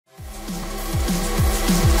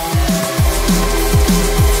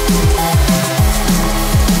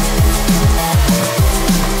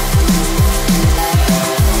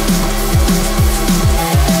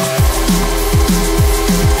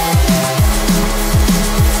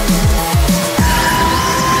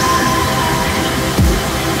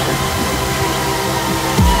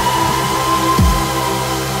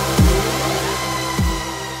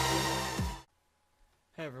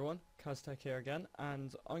again,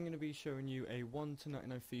 and I'm going to be showing you a 1 to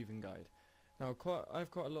 99 thieving guide. Now,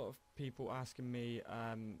 I've got a lot of people asking me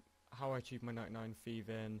how I achieve my 99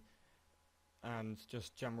 thieving, and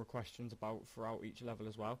just general questions about throughout each level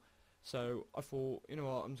as well. So I thought, you know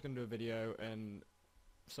what, I'm just going to do a video, and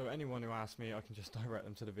so anyone who asks me, I can just direct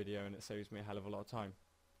them to the video, and it saves me a hell of a lot of time.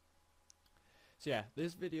 So yeah,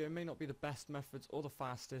 this video may not be the best methods or the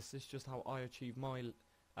fastest, it's just how I achieve my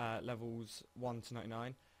levels 1 to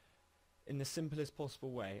 99 in the simplest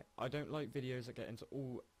possible way. I don't like videos that get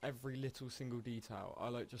into every little single detail. I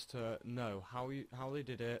like just to know how they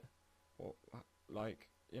did it, or like,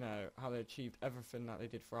 you know, how they achieved everything that they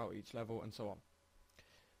did throughout each level and so on.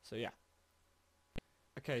 So yeah.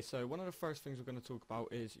 Okay, so one of the first things we're going to talk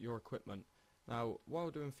about is your equipment. Now, while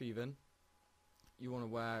doing thieving, you want to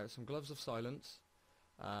wear some gloves of silence,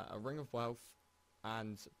 a ring of wealth,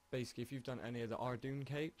 and basically if you've done any of the Ardoon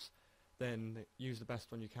capes, then use the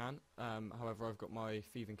best one you can. However, I've got my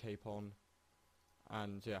thieving cape on,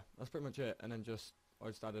 and yeah, that's pretty much it. And then I just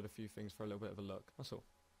added a few things for a little bit of a look, that's all.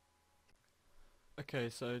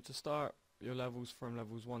 Okay, so to start your levels from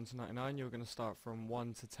levels 1 to 99, you're going to start from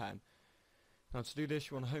 1 to 10. Now to do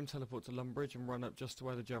this, you want to home teleport to Lumbridge and run up just to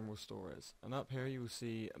where the general store is. And up here you will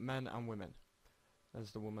see men and women.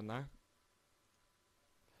 There's the woman there.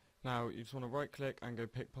 Now you just want to right click and go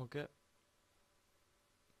pickpocket,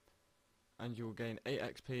 and you will gain 8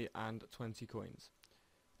 XP and 20 coins.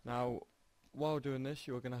 Now while doing this,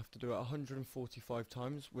 you're going to have to do it 145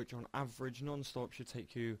 times, which on average non-stop should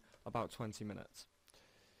take you about 20 minutes.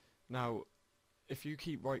 Now if you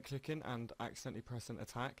keep right clicking and accidentally pressing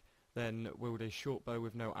attack, then wield a short bow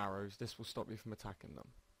with no arrows. This will stop you from attacking them.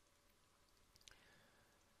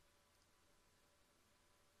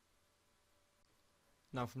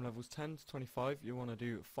 Now from levels 10 to 25 you want to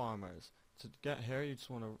do farmers. To get here you just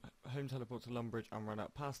want to home teleport to Lumbridge and run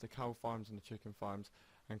up past the cow farms and the chicken farms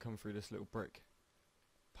and come through this little brick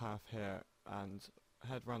path here and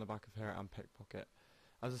head round the back of here and pickpocket.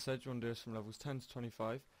 As I said, you want to do this from levels 10 to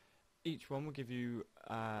 25. Each one will give you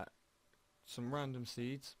some random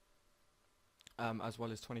seeds, as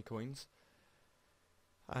well as 20 coins,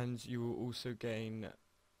 and you will also gain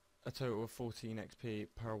a total of 14 XP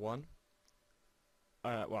per one.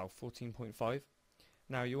 Well, 14.5.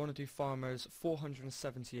 Now you want to do farmers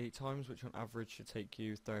 478 times, which on average should take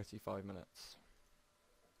you 35 minutes.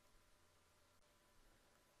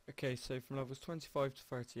 Okay, so from levels 25 to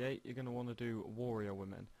 38 you're going to want to do warrior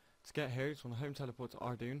women. To get here you just want to home teleport to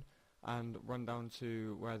Ardoon and run down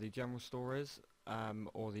to where the general store is,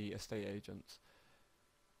 or the estate agents.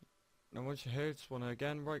 Now once you're here, you just want to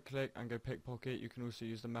again right click and go pickpocket. You can also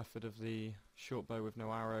use the method of the short bow with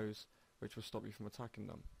no arrows, which will stop you from attacking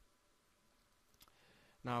them.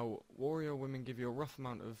 Now warrior women give you a rough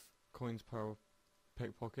amount of coins per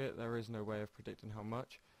pickpocket. There is no way of predicting how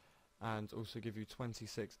much, and also give you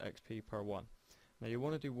 26 XP per one. Now you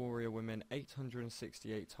want to do warrior women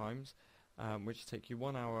 868 times, which take you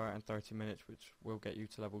 1 hour and 30 minutes, which will get you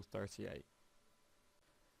to level 38.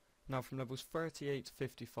 Now from levels 38 to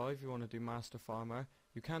 55 you want to do Master Farmer.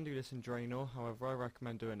 You can do this in Draenor, however I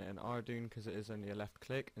recommend doing it in Ardoon because it is only a left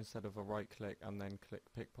click instead of a right click and then click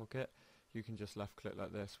pickpocket. You can just left click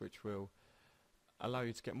like this, which will allow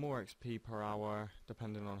you to get more XP per hour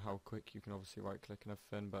depending on how quick you can obviously right click and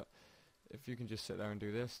everything, but if you can just sit there and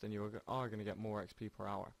do this, then you are going to get more XP per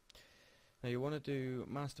hour. Now you want to do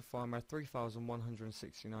Master Farmer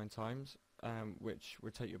 3,169 times, which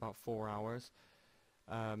would take you about 4 hours.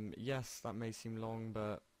 Yes, that may seem long,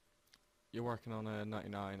 but you're working on a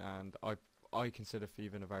 99, and I consider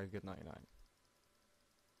thieving a very good 99.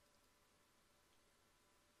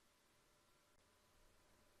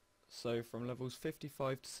 So from levels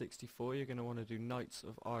 55 to 64 you're going to want to do Knights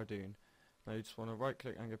of Ardoon. Now you just want to right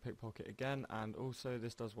click and go pickpocket again, and also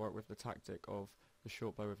this does work with the tactic of the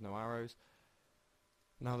short bow with no arrows.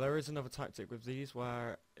 Now there is another tactic with these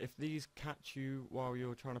where if these catch you while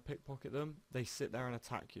you're trying to pickpocket them, they sit there and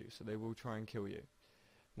attack you, so they will try and kill you.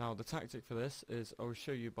 Now the tactic for this is I'll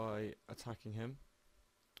show you by attacking him.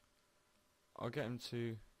 I'll get him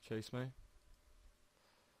to chase me,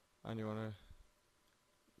 and you want to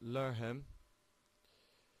lure him.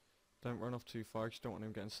 Don't run off too far because you don't want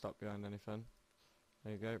him getting stuck behind anything.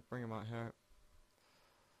 There you go, bring him out here,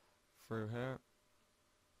 through here,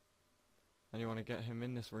 and you want to get him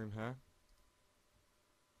in this room here.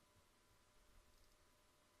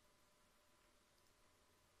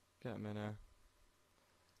 Get him in here,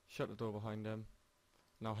 shut the door behind him,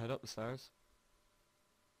 now head up the stairs,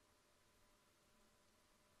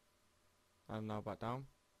 and now back down,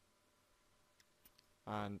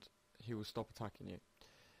 and he will stop attacking you.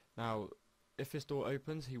 Now if this door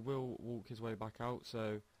opens, he will walk his way back out,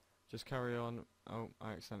 so just carry on. Oh,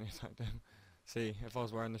 I accidentally attacked him. See, if I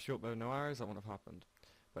was wearing the short bow and no arrows, that wouldn't have happened.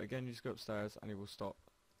 But again, you just go upstairs and he will stop.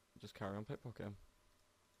 Just carry on pickpocketing him.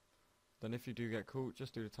 Then if you do get caught,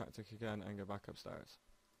 just do the tactic again and go back upstairs.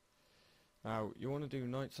 Now, you want to do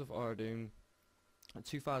Knights of Ardun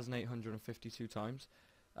 2,852 times,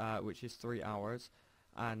 which is 3 hours,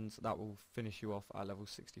 and that will finish you off at level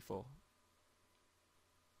 64.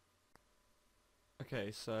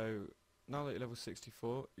 Okay, so now that you're level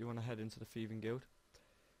 64, you want to head into the Thieving Guild.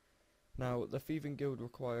 Now, the Thieving Guild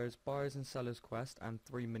requires Buyers and Sellers quest and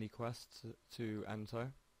 3 mini quests to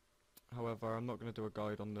enter. However, I'm not going to do a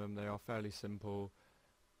guide on them, they are fairly simple.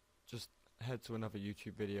 Just head to another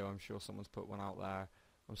YouTube video, I'm sure someone's put one out there.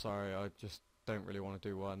 I'm sorry, I just don't really want to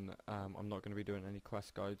do one. I'm not going to be doing any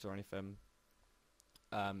quest guides or anything.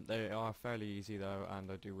 They are fairly easy though,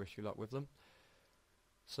 and I do wish you luck with them.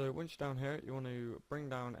 So once you're down here, you want to bring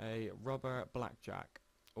down a rubber blackjack,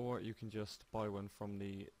 or you can just buy one from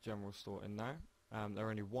the general store in there. They're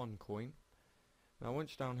only 1 coin. Now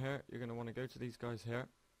once you're down here, you're going to want to go to these guys here,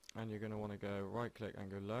 and you're going to want to go right click and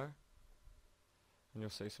go lure, and you'll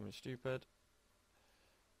say something stupid,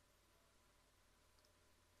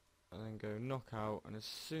 and then go knockout, and as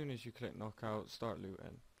soon as you click knockout, start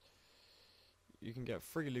looting. You can get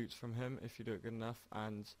free loots from him if you do it good enough,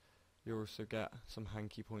 and you also get some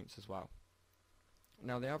hanky points as well.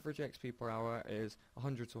 Now the average XP per hour is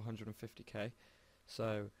 100 to 150k,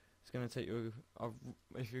 so it's going to take you,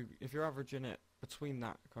 if you're averaging it between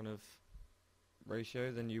that kind of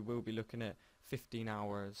ratio, then you will be looking at 15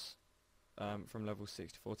 hours from level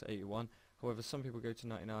 64 to 81. However, some people go to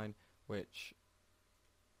 99, which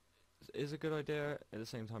is a good idea at the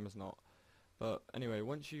same time as not. But anyway,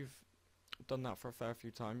 once you've done that for a fair few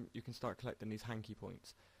times, you can start collecting these hanky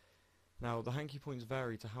points. Now the hanky points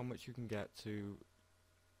vary to how much you can get to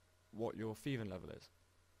what your thieving level is.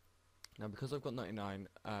 Now because I've got 99,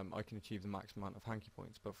 I can achieve the max amount of hanky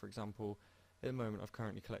points, but for example at the moment I've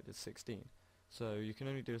currently collected 16. So you can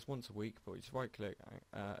only do this once a week, but you just right click,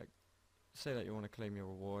 say that you want to claim your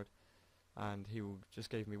reward, and he will just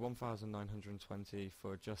gave me 1,920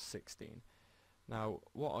 for just 16. Now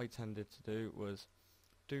what I tended to do was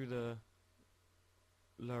do the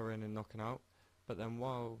luring and knocking out, but then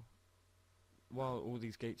while all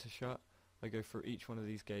these gates are shut, I go through each one of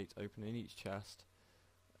these gates, opening each chest,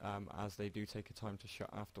 as they do take a time to shut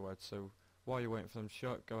afterwards. So while you're waiting for them to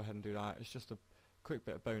shut, go ahead and do that. It's just a quick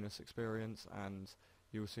bit of bonus experience, and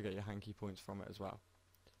you also get your hanky points from it as well.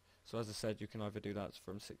 So as I said, you can either do that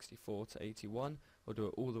from 64 to 81, or do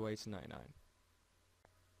it all the way to 99.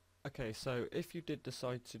 Okay, so if you did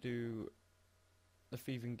decide to do the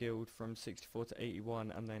Thieving Guild from 64 to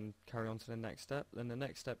 81 and then carry on to the next step, then the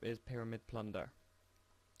next step is Pyramid Plunder.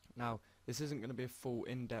 Now this isn't going to be a full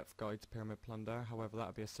in-depth guide to Pyramid Plunder, however that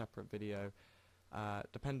will be a separate video.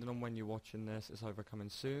 Depending on when you're watching this, it's either coming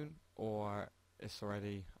soon or it's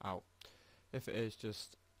already out. If it is,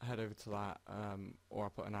 just head over to that, or I'll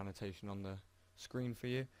put an annotation on the screen for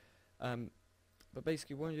you. But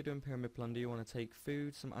basically when you're doing Pyramid Plunder, you want to take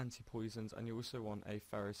food, some anti-poisons, and you also want a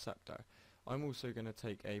Pharaoh's Scepter. I'm also going to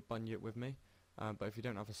take a Bunyip with me, but if you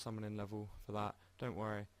don't have a summoning level for that, don't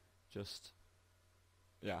worry, just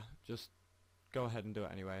go ahead and do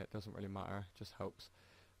it anyway, it doesn't really matter, it just helps.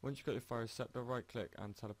 Once you've got your Pharaoh's Scepter, right click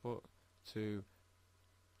and teleport to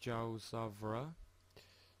Jalzavra,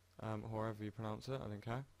 however you pronounce it, I don't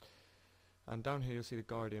care. And down here you'll see the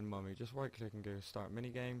Guardian Mummy, just right click and go start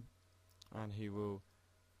minigame, and he will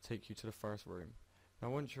take you to the first room. Now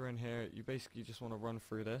once you're in here, you basically just want to run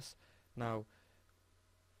through this. Now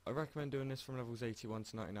I recommend doing this from levels 81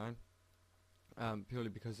 to 99, purely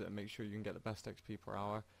because it makes sure you can get the best XP per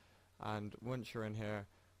hour. And once you're in here,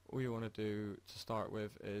 all you want to do to start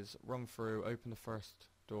with is run through, open the first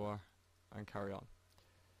door, and carry on.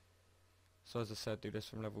 So as I said, do this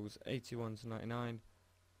from levels 81 to 99,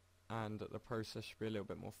 and the process should be a little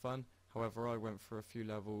bit more fun. However, I went through a few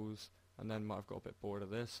levels and then might have got a bit bored of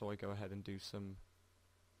this, so I go ahead and do some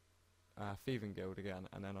Thieving Guild again,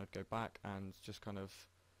 and then I'd go back and just kind of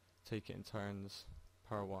take it in turns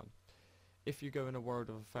per one. If you go in a world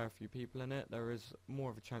of a fair few people in it, there is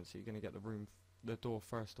more of a chance that you're going to get the door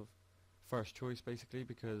first choice basically,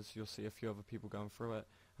 because you'll see a few other people going through it,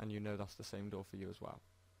 and you know that's the same door for you as well.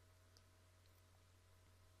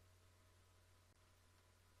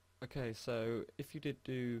 Okay, so if you did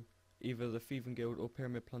do either the Thieving Guild or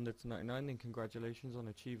Pyramid Plunder to 99, then congratulations on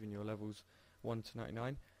achieving your levels 1 to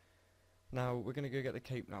 99. Now we're going to go get the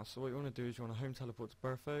cape now, so what you want to do is you want to home teleport to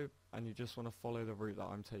Bertho, and you just want to follow the route that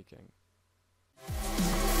I'm taking.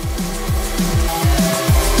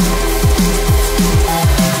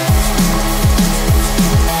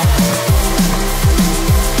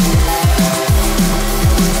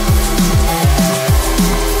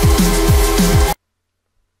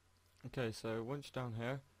 so once you're down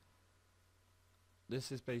here,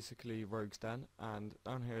 this is basically Rogue's Den, and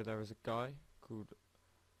down here there is a guy called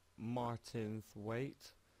Martin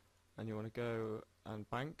Thwaite, and you want to go and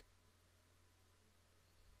bank.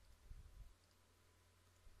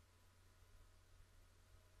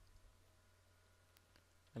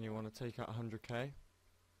 And you want to take out 100k.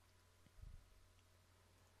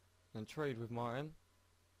 Then trade with Martin,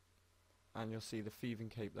 and you'll see the Thieving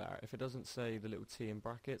cape there. If it doesn't say the little T in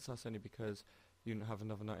brackets, that's only because you don't have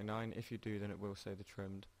another 99. If you do, then it will say the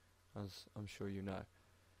trimmed, as I'm sure you know.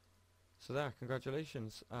 So there,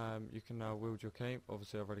 congratulations. You can now wield your cape.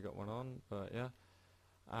 Obviously I've already got one on, but yeah.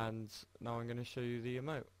 And now I'm going to show you the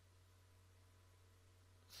emote.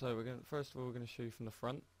 So first of all we're going to show you from the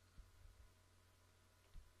front.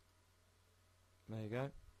 There you go.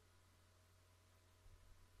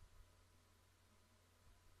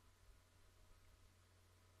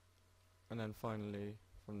 And then finally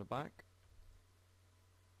from the back.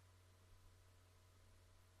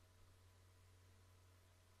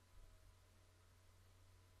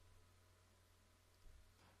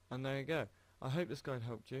 And there you go. I hope this guide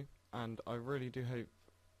helped you, and I really do hope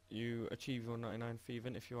you achieve your 99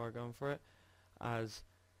 thieving if you are going for it, as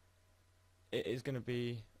it is going to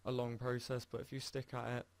be a long process, but if you stick at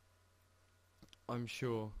it, I'm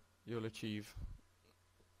sure you'll achieve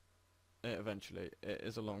it eventually. It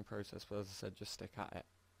is a long process, but as I said, just stick at it.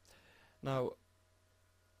 Now,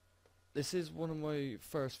 this is one of my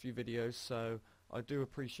first few videos, so I do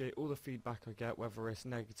appreciate all the feedback I get, whether it's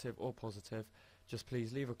negative or positive. Just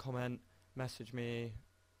please leave a comment, message me,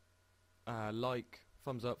 like,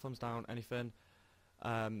 thumbs up, thumbs down, anything,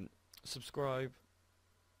 subscribe,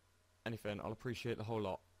 anything. I'll appreciate the whole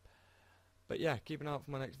lot. But yeah, keep an eye out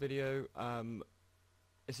for my next video.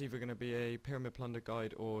 It's either going to be a pyramid plunder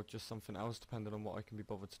guide or just something else, depending on what I can be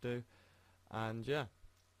bothered to do. And yeah,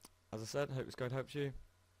 as I said, I hope this guide helps you.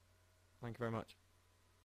 Thank you very much.